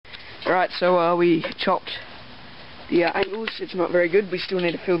Alright, so we chopped the angles. It's not very good. We still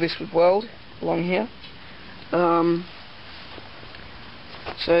need to fill this with weld along here. So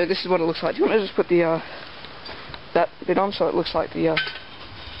this is what it looks like. Do you want to just put the that bit on so it looks like the it's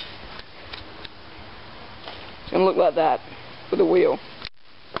gonna look like that with a wheel.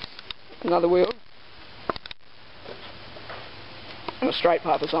 Another wheel. And a straight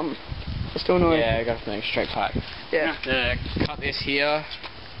pipe or something. It's too annoying. Yeah, I got to make a straight pipe. Yeah. Have to cut this here,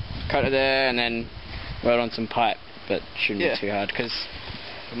 cut it there, and then weld on some pipe, but shouldn't be too hard because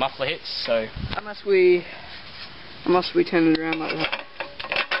the muffler hits. So unless we turn it around like that.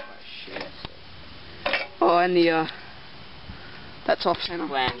 Oh, and the that's off center.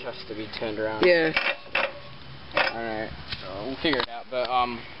 Flange has to be turned around. Yeah. Alright, so we'll figure it out. But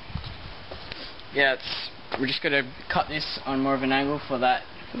yeah, we're just gonna cut this on more of an angle for that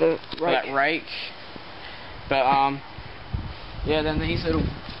rake. But yeah, then these little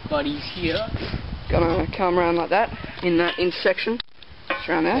buddies here gonna come around like that in that intersection. Just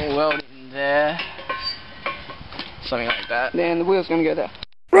around there. We'll weld it in there. Something like that. Then the wheel's gonna go there.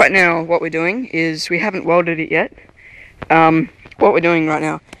 Right now, what we're doing is we haven't welded it yet. What we're doing right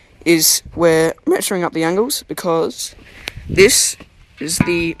now is we're measuring up the angles because this is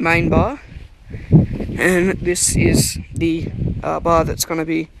the main bar and this is the bar that's going to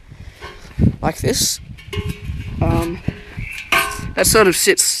be like this. That sort of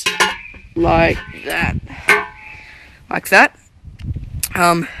sits like that.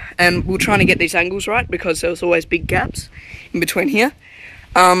 And we're trying to get these angles right because there was always big gaps in between here.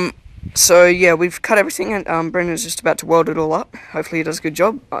 So yeah, we've cut everything and Brendon's just about to weld it all up. Hopefully he does a good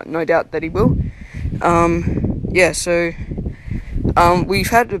job. No doubt that he will. Yeah, so we've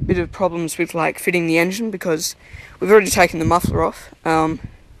had a bit of problems with like fitting the engine because we've already taken the muffler off.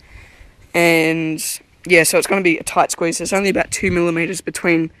 And yeah, so it's going to be a tight squeeze. There's only about 2 millimeters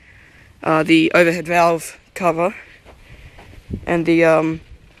between the overhead valve cover and the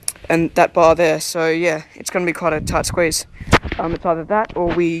and that bar there. So yeah, it's going to be quite a tight squeeze. It's either that or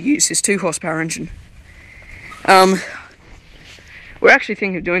we use this 2 horsepower engine. We're actually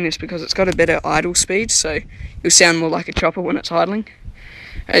thinking of doing this because it's got a better idle speed, so you'll sound more like a chopper when it's idling.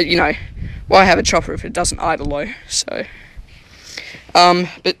 You know, why have a chopper if it doesn't idle low? So,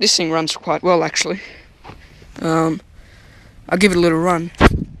 but this thing runs quite well actually. I'll give it a little run.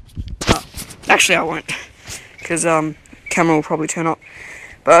 Actually, I won't, because camera will probably turn up.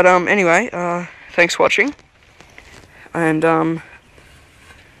 But anyway, thanks for watching. And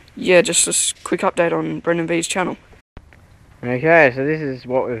yeah, just a quick update on Brendonv101's channel. Okay, so this is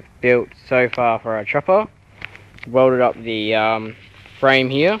what we've built so far for our chopper. Welded up the frame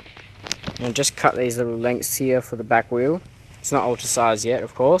here, and just cut these little lengths here for the back wheel. It's not ultra size yet,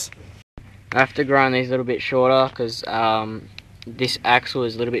 of course. I have to grind these a little bit shorter because this axle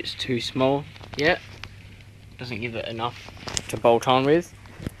is a little bit too small yet. Doesn't give it enough to bolt on with.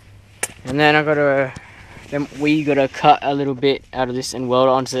 And then we gotta cut a little bit out of this and weld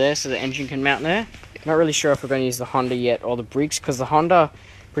it onto there so the engine can mount there. Not really sure if we're going to use the Honda yet or the Briggs, because the Honda,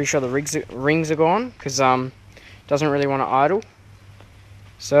 pretty sure the rings are gone because doesn't really want to idle.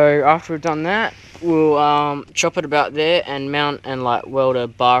 So after we've done that, we'll chop it about there and mount and like weld a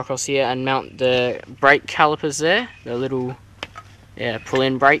bar across here and mount the brake calipers there, the little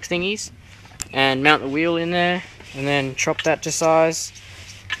pull-in brake thingies, and mount the wheel in there, and then chop that to size,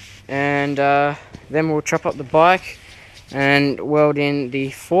 and then we'll chop up the bike and weld in the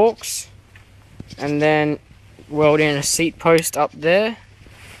forks, and then weld in a seat post up there,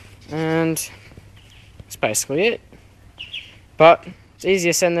 and that's basically it. But it's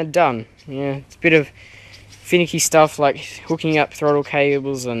easier said than done. Yeah, it's a bit of finicky stuff like hooking up throttle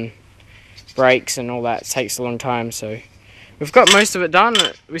cables and brakes and all that. It takes a long time, so we've got most of it done.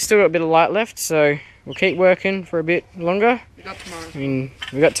 We've still got a bit of light left, so we'll keep working for a bit longer. We got tomorrow. I mean,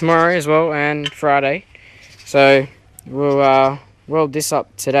 we got tomorrow as well, and Friday. So we'll weld this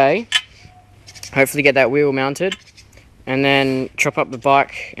up today. Hopefully get that wheel mounted, and then chop up the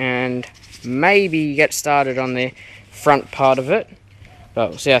bike and maybe get started on the front part of it. But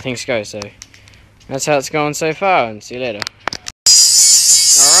we'll see how things go. So that's how it's going so far, and see you later.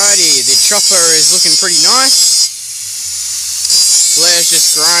 Alrighty, the chopper is looking pretty nice. Blair's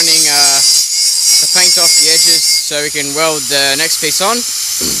just grinding the paint off the edges so we can weld the next piece on.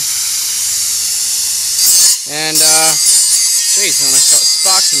 And geez, I almost got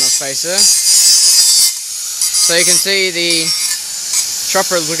sparks in my face there. So you can see the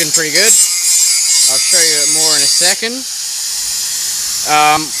chopper is looking pretty good. I'll show you it more in a second.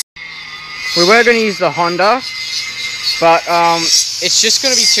 We were going to use the Honda, but it's just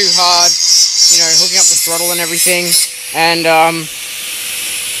going to be too hard, you know, hooking up the throttle and everything. And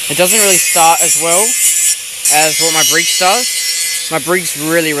It doesn't really start as well as what my Briggs does. My Briggs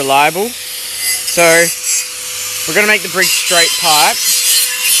really reliable. So we're going to make the Briggs straight pipe.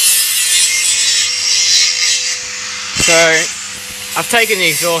 So I've taken the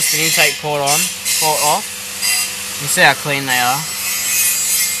exhaust and intake port off. You see how clean they are.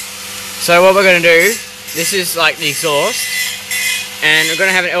 So what we're going to do, this is like the exhaust, and we're going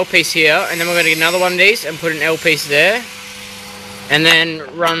to have an L piece here, and then we're going to get another one of these and put an L piece there, and then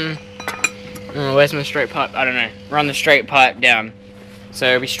run, where's my straight pipe? I don't know. Run the straight pipe down. So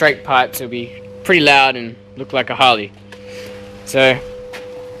it'll be straight pipes, it'll be pretty loud and look like a Harley. So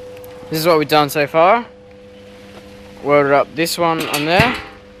this is what we've done so far. Welded up this one on there.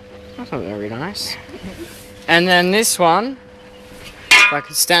 That's not very nice. And then this one, if I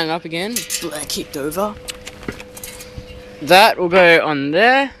could stand it up again, kicked over. That will go on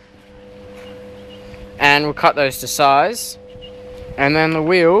there, and we'll cut those to size. And then the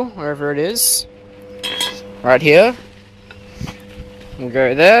wheel, wherever it is, right here, will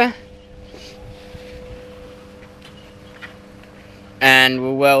go there. And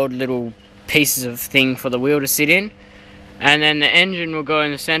we'll weld little pieces of thing for the wheel to sit in. And then the engine will go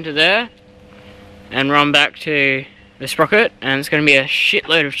in the center there and run back to the sprocket, and it's going to be a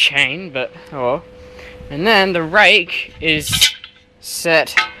shitload of chain, but oh well. And then the rake is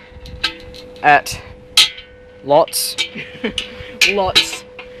set at lots. Lots.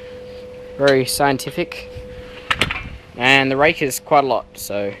 Very scientific. And the rake is quite a lot,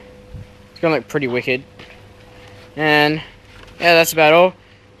 so it's going to look pretty wicked. And yeah, that's about all.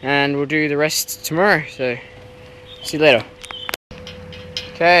 And we'll do the rest tomorrow, so see you later.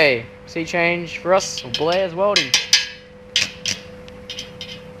 Okay, Cchange4us, or Blair's Welding.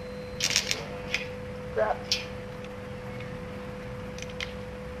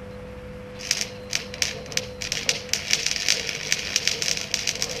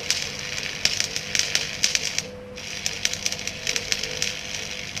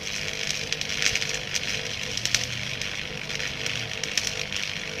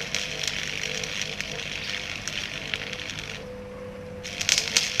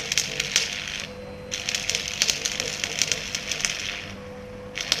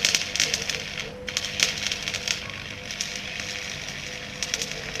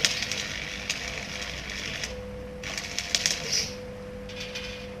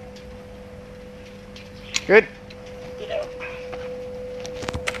 Good.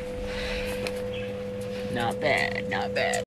 Not bad, not bad.